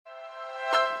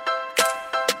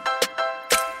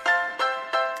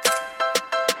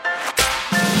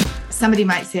Somebody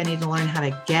might say, I need to learn how to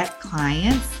get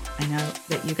clients. I know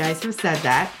that you guys have said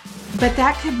that, but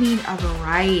that could mean a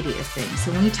variety of things.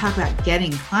 So when we talk about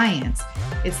getting clients,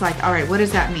 it's like, all right, what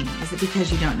does that mean? Is it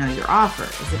because you don't know your offer?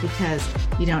 Is it because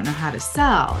you don't know how to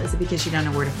sell? Is it because you don't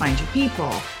know where to find your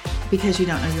people? Because you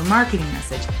don't know your marketing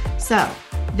message? So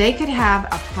they could have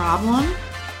a problem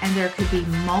and there could be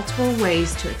multiple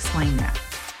ways to explain that.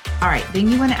 All right, then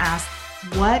you want to ask,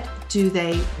 what do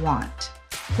they want?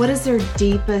 What is their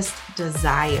deepest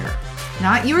desire?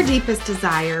 Not your deepest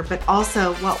desire, but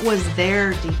also what was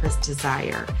their deepest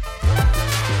desire?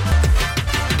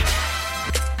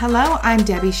 Hello, I'm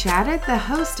Debbie Shadid, the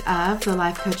host of the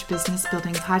Life Coach Business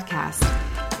Building Podcast.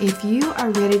 If you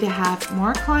are ready to have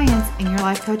more clients in your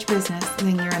life coach business,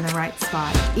 then you're in the right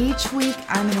spot. Each week,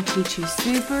 I'm going to teach you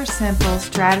super simple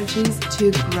strategies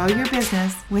to grow your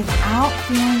business without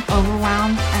feeling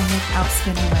overwhelmed and without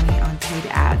spending money on paid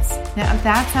ads. Now, if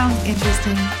that sounds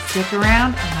interesting, stick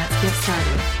around and let's get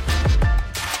started.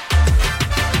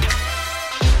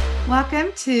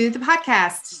 Welcome to the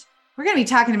podcast. We're going to be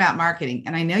talking about marketing,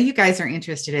 and I know you guys are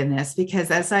interested in this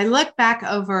because as I look back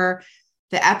over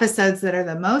the episodes that are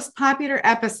the most popular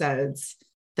episodes,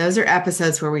 those are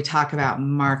episodes where we talk about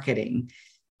marketing.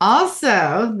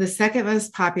 Also, the second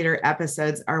most popular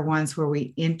episodes are ones where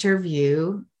we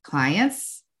interview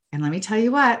clients. And let me tell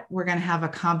you what, we're going to have a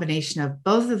combination of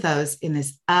both of those in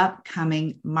this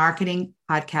upcoming marketing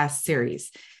podcast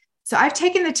series. So I've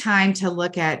taken the time to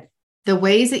look at the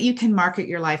ways that you can market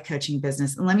your life coaching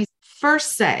business. And let me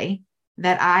first say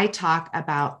that I talk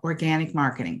about organic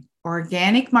marketing.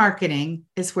 Organic marketing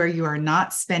is where you are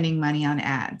not spending money on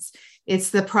ads. It's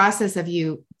the process of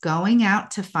you going out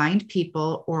to find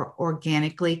people or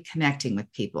organically connecting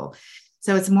with people.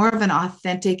 So it's more of an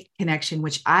authentic connection,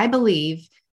 which I believe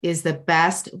is the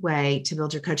best way to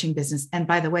build your coaching business. And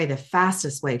by the way, the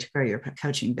fastest way to grow your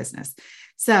coaching business.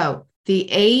 So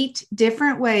the 8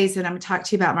 different ways that I'm going to talk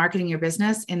to you about marketing your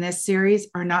business in this series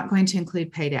are not going to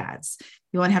include paid ads.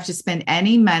 You won't have to spend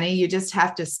any money. You just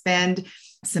have to spend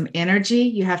some energy.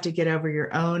 You have to get over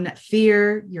your own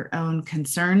fear, your own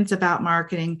concerns about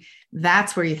marketing.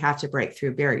 That's where you have to break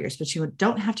through barriers, but you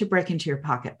don't have to break into your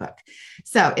pocketbook.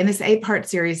 So in this 8-part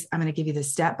series, I'm going to give you the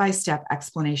step-by-step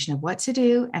explanation of what to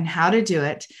do and how to do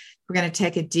it. We're going to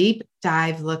take a deep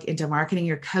dive look into marketing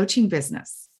your coaching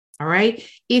business. All right.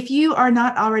 If you are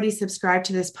not already subscribed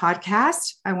to this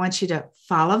podcast, I want you to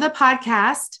follow the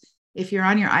podcast. If you're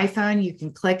on your iPhone, you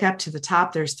can click up to the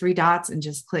top. There's 3 dots and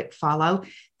just click follow.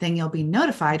 Then you'll be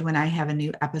notified when I have a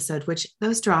new episode, which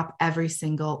those drop every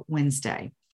single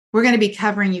Wednesday. We're going to be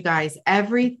covering, you guys,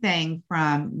 everything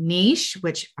from niche,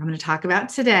 which I'm going to talk about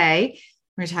today.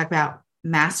 We're going to talk about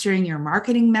mastering your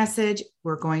marketing message.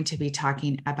 We're going to be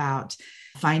talking about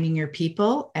finding your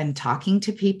people and talking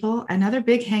to people. Another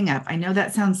big hang up. I know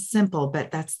that sounds simple,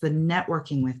 but that's the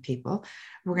networking with people.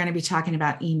 We're going to be talking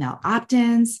about email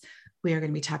opt-ins. We are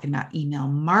going to be talking about email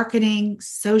marketing,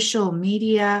 social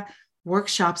media,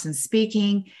 workshops and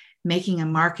speaking, making a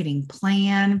marketing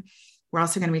plan. We're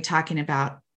also going to be talking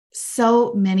about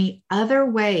so many other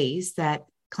ways that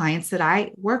clients that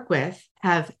I work with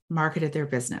have marketed their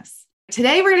business.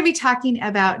 Today, we're going to be talking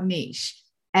about niche.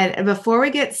 And before we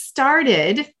get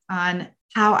started on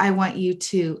how I want you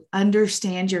to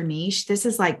understand your niche, this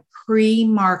is like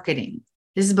pre-marketing.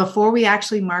 This is before we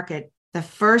actually market. The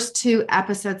first 2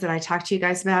 episodes that I talked to you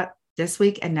guys about this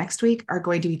week and next week are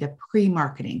going to be the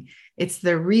pre-marketing. It's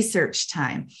the research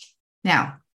time.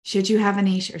 Now, should you have a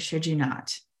niche or should you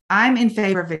not? I'm in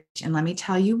favor of it, and let me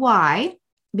tell you why.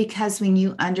 Because when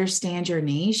you understand your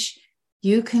niche,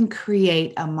 you can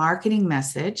create a marketing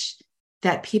message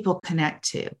that people connect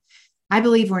to. I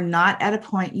believe we're not at a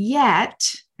point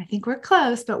yet. I think we're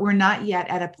close, but we're not yet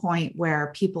at a point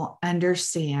where people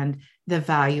understand the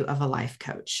value of a life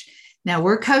coach. Now,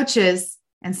 we're coaches,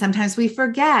 and sometimes we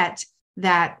forget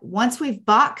that once we've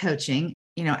bought coaching,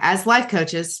 as life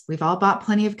coaches, we've all bought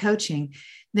plenty of coaching,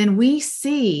 then we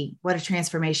see what a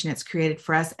transformation it's created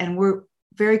for us, and we're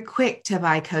very quick to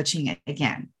buy coaching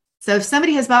again. So if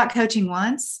somebody has bought coaching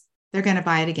once, they're going to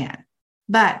buy it again.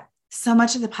 But so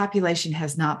much of the population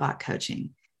has not bought coaching.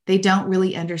 They don't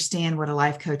really understand what a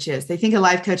life coach is. They think a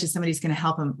life coach is somebody who's going to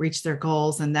help them reach their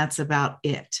goals, and that's about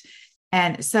it.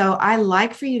 And so I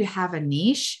like for you to have a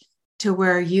niche to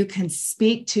where you can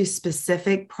speak to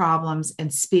specific problems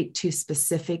and speak to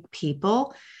specific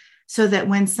people so that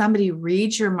when somebody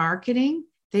reads your marketing,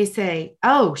 they say,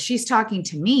 oh, she's talking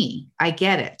to me. I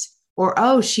get it. Or,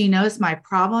 oh, she knows my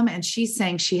problem and she's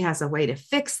saying she has a way to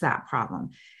fix that problem.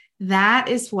 That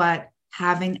is what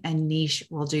having a niche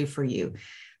will do for you.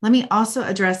 Let me also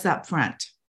address up front.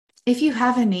 If you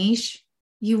have a niche,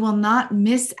 you will not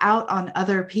miss out on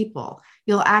other people.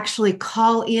 You'll actually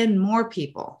call in more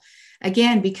people.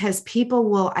 Again, because people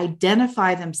will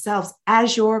identify themselves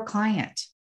as your client.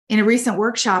 In a recent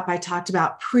workshop, I talked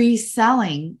about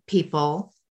pre-selling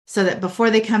people so that before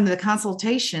they come to the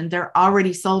consultation, they're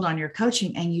already sold on your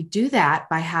coaching. And you do that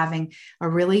by having a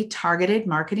really targeted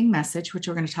marketing message, which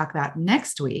we're going to talk about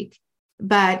next week.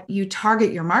 But you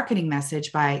target your marketing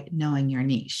message by knowing your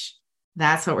niche.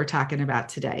 That's what we're talking about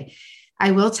today.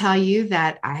 I will tell you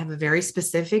that I have a very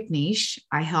specific niche.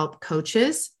 I help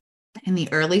coaches in the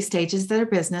early stages of their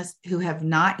business who have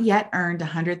not yet earned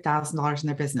 $100,000 in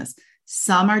their business.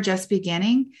 Some are just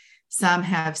beginning. Some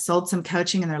have sold some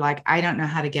coaching and they're like, I don't know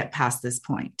how to get past this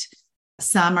point.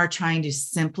 Some are trying to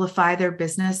simplify their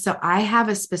business. So I have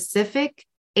a specific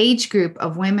age group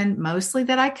of women, mostly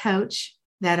that I coach,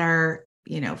 that are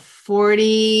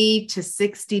 40 to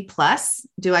 60 plus.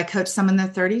 Do I coach some in their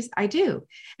 30s? I do.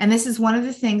 And this is one of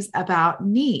the things about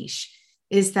niche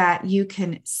is that you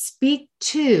can speak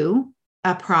to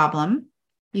a problem.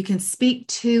 You can speak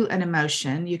to an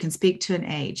emotion. You can speak to an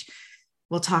age.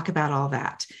 We'll talk about all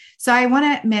that. So I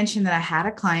want to mention that I had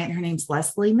a client. Her name's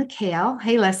Leslie McHale.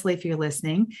 Hey, Leslie, if you're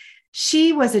listening.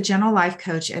 She was a general life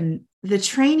coach, and the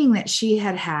training that she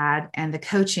had had and the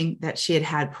coaching that she had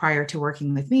had prior to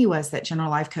working with me was that general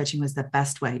life coaching was the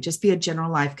best way. Just be a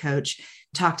general life coach,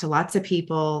 talk to lots of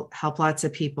people, help lots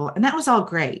of people. And that was all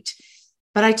great.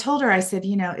 But I told her, I said,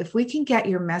 if we can get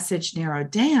your message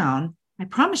narrowed down, I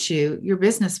promise you, your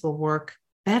business will work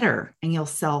better and you'll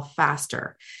sell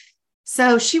faster.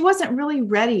 So she wasn't really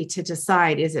ready to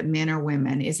decide, is it men or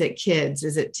women? Is it kids?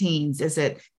 Is it teens?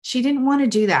 She didn't want to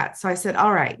do that. So I said,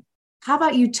 all right, how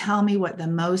about you tell me what the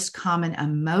most common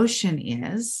emotion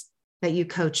is that you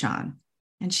coach on?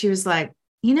 And she was like,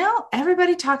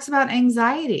 everybody talks about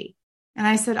anxiety. And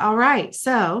I said, all right,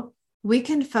 so we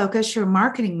can focus your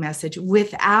marketing message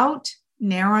without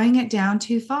narrowing it down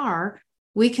too far.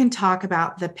 We can talk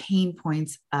about the pain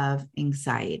points of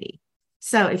anxiety.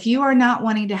 So if you are not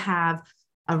wanting to have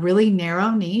a really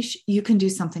narrow niche, you can do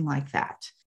something like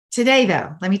that. Today,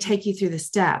 though, let me take you through the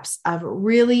steps of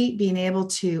really being able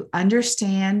to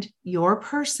understand your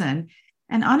person.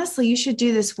 And honestly, you should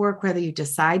do this work whether you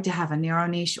decide to have a narrow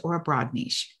niche or a broad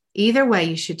niche. Either way,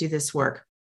 you should do this work.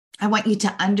 I want you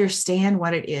to understand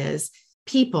what it is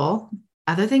people,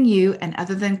 other than you and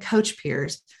other than coach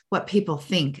peers, what people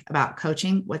think about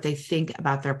coaching, what they think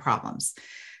about their problems.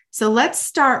 So let's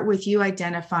start with you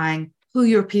identifying who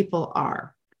your people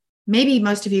are. Maybe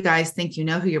most of you guys think you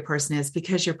know who your person is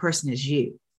because your person is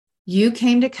you. You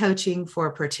came to coaching for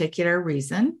a particular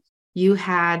reason. You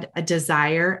had a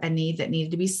desire, a need that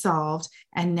needed to be solved,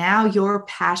 and now you're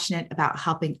passionate about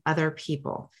helping other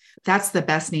people. That's the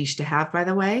best niche to have, by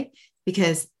the way,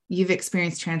 because you've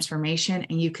experienced transformation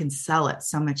and you can sell it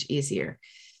so much easier.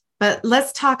 But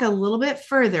let's talk a little bit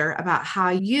further about how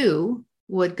you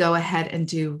would go ahead and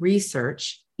do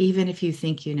research, even if you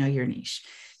think you know your niche.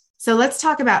 So let's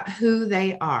talk about who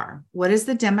they are. What is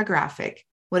the demographic?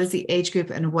 What is the age group?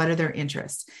 And what are their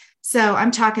interests? So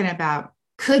I'm talking about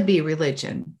could be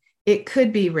religion. It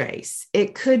could be race.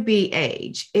 It could be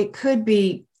age. It could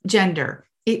be gender.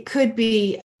 It could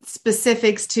be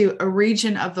specifics to a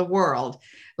region of the world.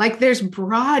 Like there's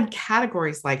broad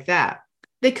categories like that.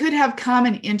 They could have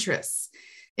common interests.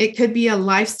 It could be a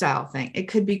lifestyle thing. It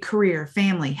could be career,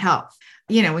 family, health.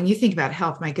 When you think about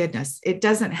health, my goodness, it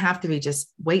doesn't have to be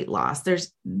just weight loss.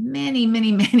 There's many,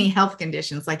 many, many health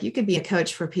conditions. Like you could be a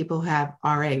coach for people who have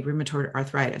RA, rheumatoid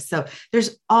arthritis. So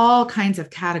there's all kinds of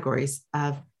categories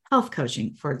of health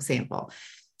coaching, for example.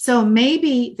 So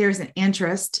maybe there's an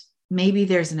interest, maybe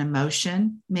there's an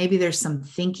emotion, maybe there's some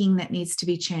thinking that needs to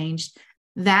be changed.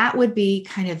 That would be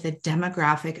kind of the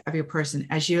demographic of your person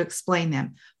as you explain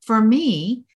them. For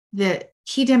me, the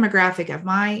key demographic of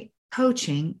my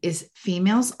coaching is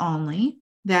females only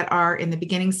that are in the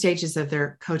beginning stages of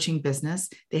their coaching business.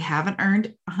 They haven't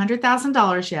earned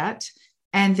 $100,000 yet,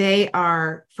 and they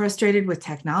are frustrated with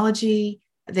technology.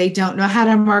 They don't know how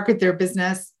to market their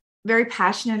business, very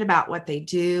passionate about what they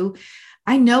do.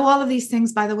 I know all of these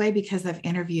things, by the way, because I've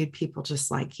interviewed people just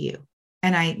like you.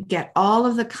 And I get all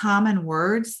of the common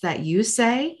words that you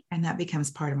say, and that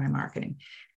becomes part of my marketing.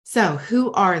 So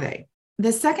who are they?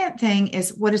 The second thing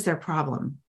is, what is their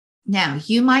problem? Now,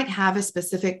 you might have a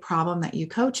specific problem that you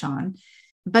coach on,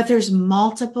 but there's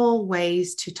multiple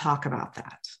ways to talk about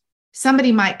that.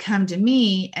 Somebody might come to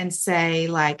me and say,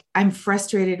 like, I'm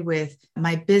frustrated with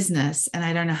my business and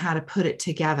I don't know how to put it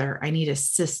together. I need a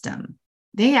system.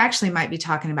 They actually might be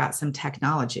talking about some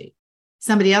technology.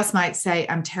 Somebody else might say,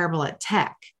 I'm terrible at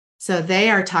tech. So they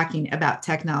are talking about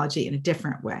technology in a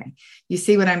different way. You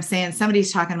see what I'm saying?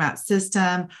 Somebody's talking about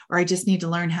system, or I just need to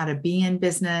learn how to be in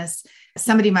business.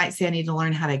 Somebody might say, I need to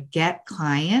learn how to get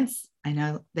clients. I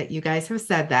know that you guys have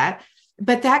said that,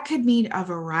 but that could mean a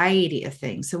variety of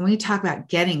things. So when we talk about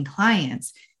getting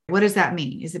clients, what does that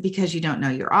mean? Is it because you don't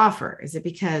know your offer? Is it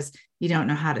because you don't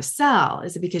know how to sell?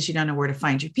 Is it because you don't know where to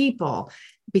find your people?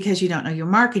 Because you don't know your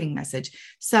marketing message?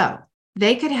 So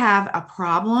they could have a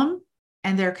problem,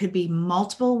 and there could be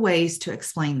multiple ways to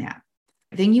explain that.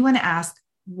 Then you want to ask,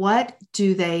 what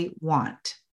do they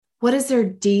want? What is their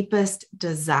deepest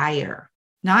desire?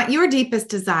 Not your deepest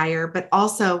desire, but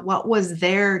also what was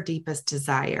their deepest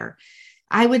desire?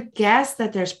 I would guess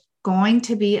that there's going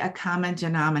to be a common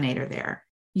denominator there.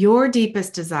 Your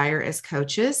deepest desire as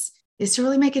coaches is to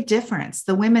really make a difference.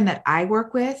 The women that I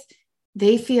work with,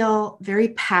 they feel very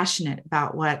passionate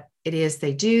about what it is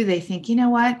they do. They think, you know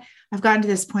what? I've gotten to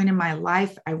this point in my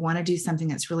life. I want to do something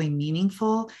that's really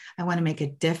meaningful. I want to make a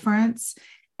difference.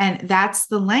 And that's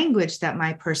the language that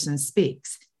my person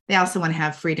speaks. They also want to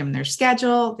have freedom in their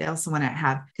schedule. They also want to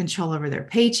have control over their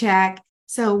paycheck.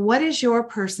 So what is your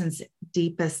person's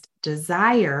deepest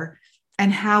desire,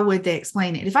 and how would they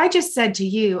explain it? If I just said to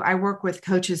you, I work with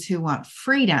coaches who want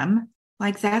freedom,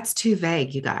 like that's too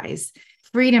vague, you guys.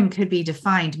 Freedom could be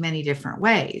defined many different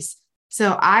ways.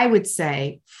 So I would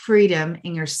say freedom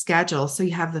in your schedule, so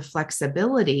you have the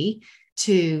flexibility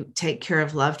to take care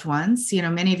of loved ones. You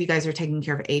know, many of you guys are taking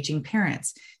care of aging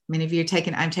parents. Many of you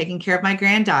I'm taking care of my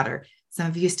granddaughter. Some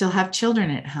of you still have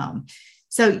children at home.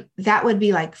 So that would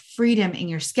be like freedom in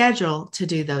your schedule to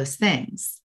do those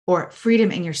things, or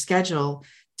freedom in your schedule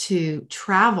to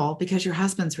travel because your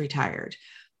husband's retired,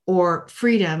 or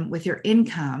freedom with your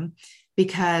income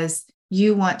because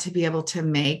you want to be able to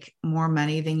make more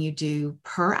money than you do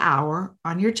per hour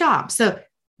on your job. So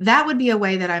that would be a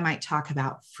way that I might talk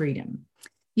about freedom.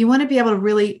 You want to be able to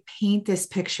really paint this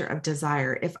picture of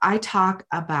desire. If I talk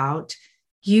about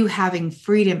you having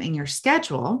freedom in your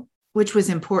schedule, which was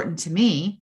important to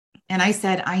me, and I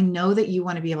said, I know that you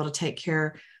want to be able to take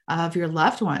care of your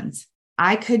loved ones,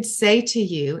 I could say to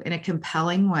you in a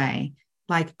compelling way,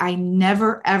 like, I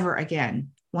never, ever again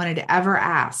wanted to ever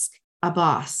ask a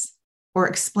boss or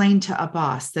explain to a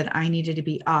boss that I needed to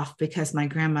be off because my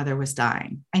grandmother was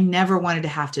dying. I never wanted to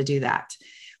have to do that.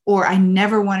 Or I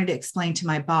never wanted to explain to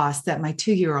my boss that my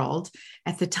 2-year-old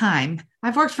at the time,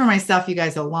 I've worked for myself, you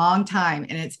guys, a long time,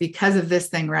 and it's because of this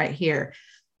thing right here.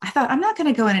 I thought, I'm not going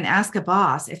to go in and ask a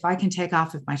boss if I can take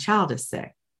off if my child is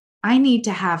sick. I need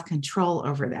to have control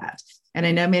over that. And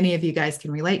I know many of you guys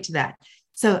can relate to that.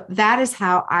 So that is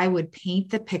how I would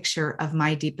paint the picture of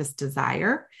my deepest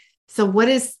desire. So what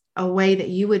is a way that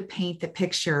you would paint the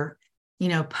picture,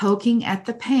 poking at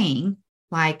the pain,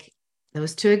 like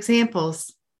those two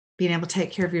examples, being able to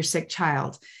take care of your sick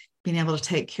child, being able to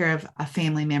take care of a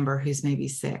family member who's maybe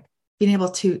sick, being able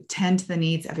to tend to the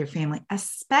needs of your family,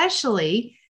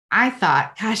 especially, I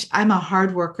thought, gosh, I'm a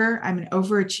hard worker. I'm an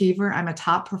overachiever. I'm a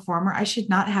top performer. I should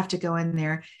not have to go in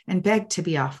there and beg to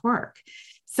be off work.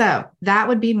 So that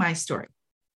would be my story.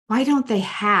 Why don't they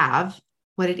have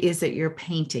what it is that you're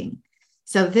painting?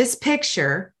 So this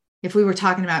picture, if we were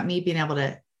talking about me being able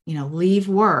to, leave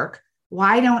work,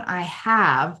 why don't I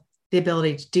have the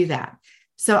ability to do that?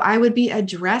 So I would be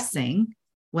addressing,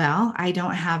 well, I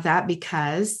don't have that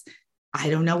because I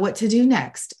don't know what to do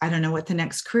next. I don't know what the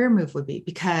next career move would be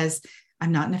because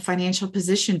I'm not in a financial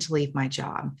position to leave my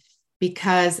job,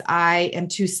 because I am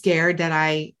too scared that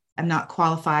I am not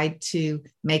qualified to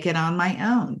make it on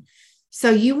my own. So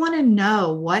you want to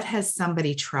know, what has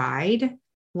somebody tried?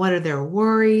 What are their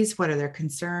worries? What are their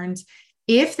concerns?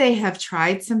 If they have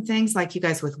tried some things, like you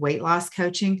guys with weight loss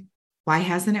coaching, why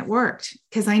hasn't it worked?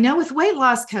 Because I know with weight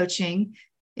loss coaching,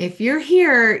 if you're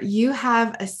here, you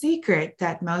have a secret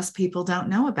that most people don't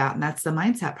know about. And that's the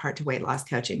mindset part to weight loss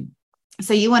coaching.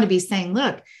 So you want to be saying,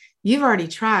 look, you've already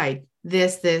tried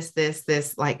this,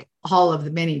 like all of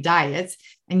the many diets,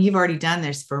 and you've already done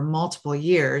this for multiple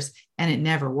years and it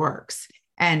never works.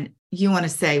 And you want to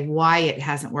say why it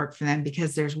hasn't worked for them,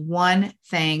 because there's one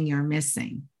thing you're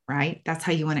missing, right? That's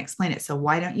how you want to explain it. So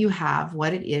why don't you have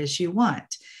what it is you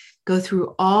want? Go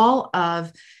through all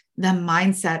of the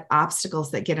mindset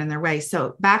obstacles that get in their way.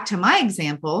 So back to my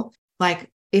example, like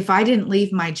if I didn't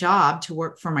leave my job to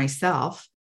work for myself,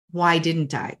 why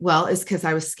didn't I? Well, it's because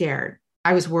I was scared.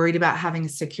 I was worried about having a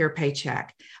secure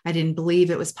paycheck. I didn't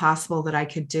believe it was possible that I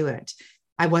could do it.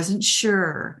 I wasn't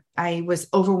sure. I was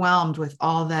overwhelmed with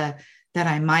all that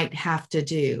I might have to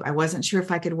do. I wasn't sure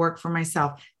if I could work for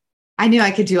myself. I knew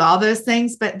I could do all those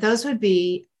things, but those would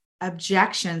be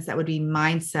objections that would be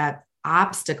mindset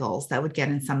obstacles that would get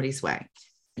in somebody's way.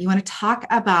 You want to talk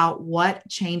about what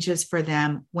changes for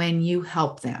them when you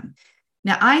help them.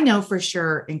 Now, I know for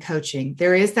sure in coaching,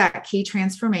 there is that key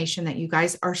transformation that you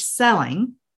guys are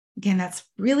selling. Again, that's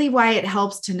really why it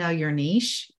helps to know your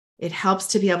niche. It helps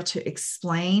to be able to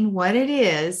explain what it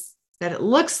is that it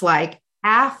looks like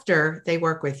after they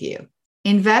work with you.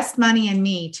 Invest money in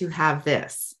me to have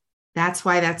this. That's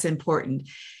why that's important.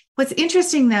 What's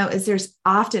interesting, though, is there's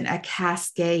often a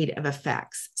cascade of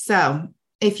effects. So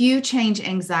if you change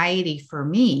anxiety for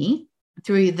me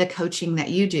through the coaching that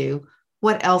you do,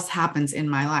 what else happens in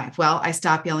my life? Well, I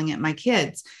stop yelling at my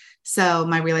kids. So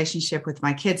my relationship with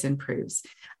my kids improves.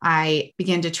 I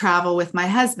begin to travel with my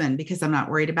husband because I'm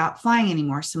not worried about flying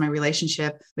anymore. So my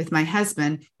relationship with my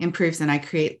husband improves and I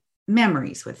create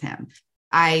memories with him.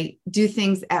 I do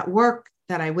things at work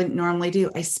that I wouldn't normally do.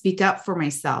 I speak up for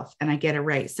myself and I get a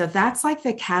raise. So that's like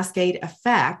the cascade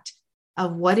effect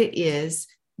of what it is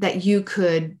that you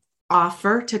could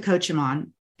offer to coach them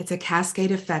on. It's a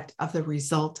cascade effect of the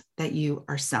result that you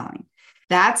are selling.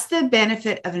 That's the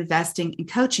benefit of investing in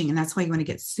coaching. And that's why you want to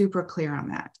get super clear on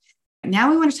that.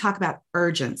 Now we want to talk about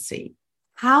urgency.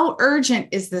 How urgent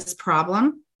is this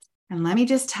problem? And let me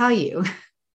just tell you,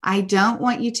 I don't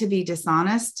want you to be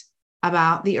dishonest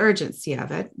about the urgency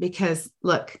of it because,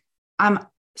 look, I'm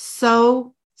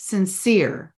so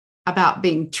sincere about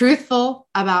being truthful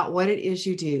about what it is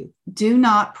you do. Do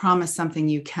not promise something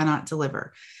you cannot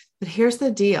deliver. But here's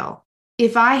the deal.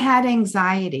 If I had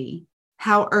anxiety,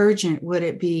 how urgent would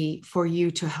it be for you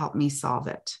to help me solve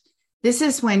it? This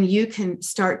is when you can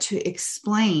start to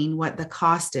explain what the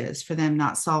cost is for them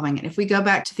not solving it. If we go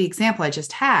back to the example I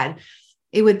just had,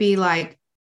 it would be like,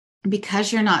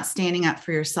 because you're not standing up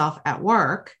for yourself at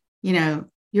work,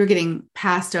 you're getting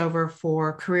passed over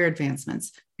for career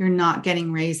advancements. You're not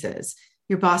getting raises.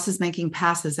 Your boss is making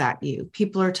passes at you.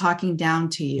 People are talking down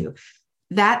to you.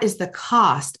 That is the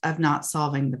cost of not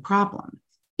solving the problem.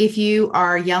 If you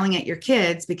are yelling at your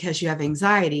kids because you have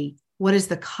anxiety, what is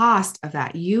the cost of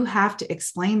that? You have to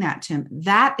explain that to them.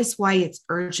 That is why it's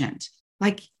urgent.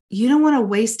 Like, you don't want to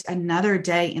waste another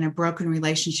day in a broken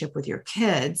relationship with your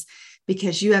kids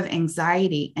because you have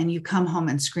anxiety and you come home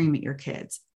and scream at your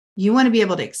kids. You want to be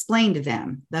able to explain to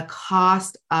them the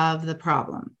cost of the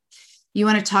problem. You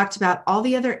want to talk about all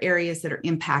the other areas that are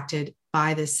impacted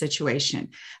by this situation.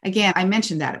 Again, I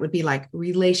mentioned that it would be like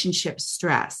relationship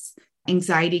stress.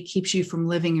 Anxiety keeps you from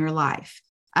living your life.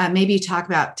 Maybe you talk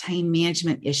about time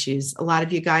management issues. A lot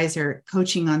of you guys are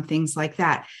coaching on things like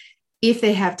that. If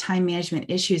they have time management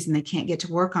issues and they can't get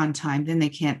to work on time, then they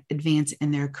can't advance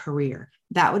in their career.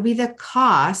 That would be the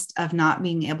cost of not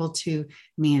being able to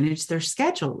manage their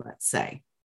schedule, let's say.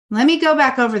 Let me go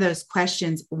back over those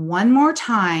questions one more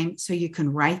time so you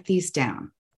can write these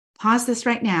down. Pause this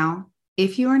right now.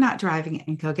 If you are not driving,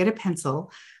 and go get a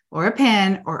pencil or a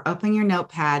pen or open your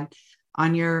notepad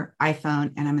on your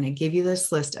iPhone, and I'm going to give you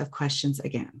this list of questions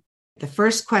again. The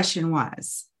first question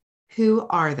was, who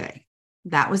are they?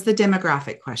 That was the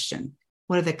demographic question.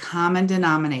 What are the common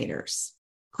denominators?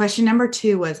 Question number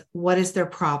 2 was, what is their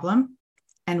problem?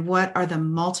 And what are the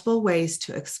multiple ways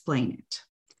to explain it?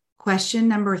 Question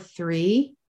number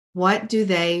 3, what do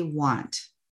they want?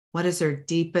 What is their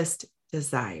deepest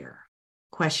desire?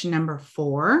 Question number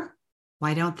 4,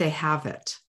 why don't they have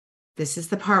it? This is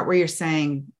the part where you're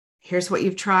saying, here's what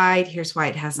you've tried, here's why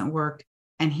it hasn't worked,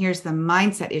 and here's the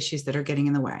mindset issues that are getting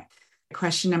in the way.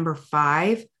 Question number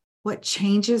 5, what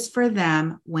changes for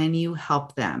them when you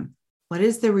help them? What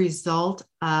is the result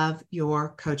of your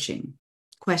coaching?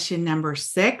 Question number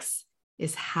 6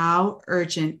 is, how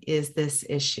urgent is this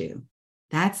issue?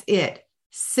 That's it.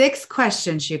 6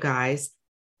 questions, you guys,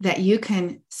 that you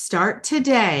can start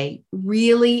today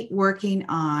really working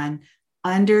on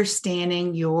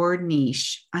understanding your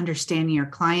niche, understanding your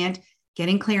client,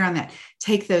 getting clear on that.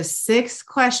 Take those 6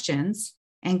 questions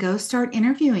and go start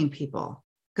interviewing people.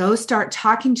 Go start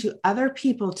talking to other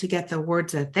people to get the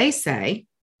words that they say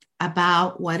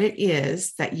about what it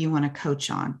is that you want to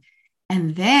coach on.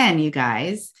 And then, you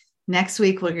guys, next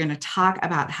week, we're going to talk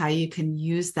about how you can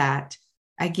use that,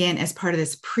 again, as part of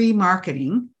this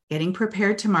pre-marketing, getting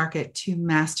prepared to market, to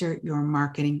master your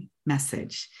marketing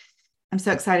message. I'm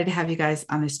so excited to have you guys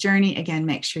on this journey. Again,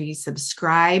 make sure you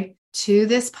subscribe to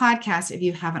this podcast if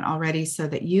you haven't already, so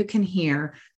that you can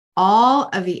hear all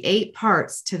of the 8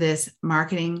 parts to this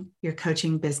Marketing Your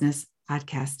Coaching Business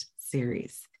podcast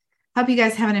series. Hope you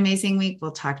guys have an amazing week.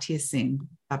 We'll talk to you soon.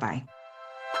 Bye-bye.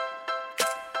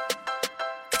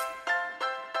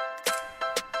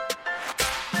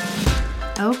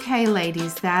 Okay,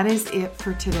 ladies, that is it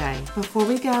for today. Before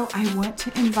we go, I want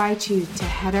to invite you to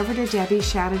head over to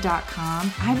debbieshadda.com. I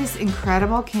have this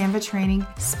incredible Canva training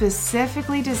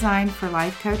specifically designed for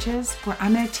life coaches where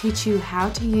I'm going to teach you how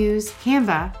to use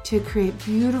Canva to create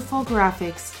beautiful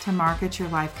graphics to market your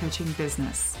life coaching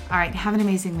business. All right, have an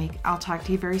amazing week. I'll talk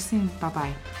to you very soon.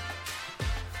 Bye-bye.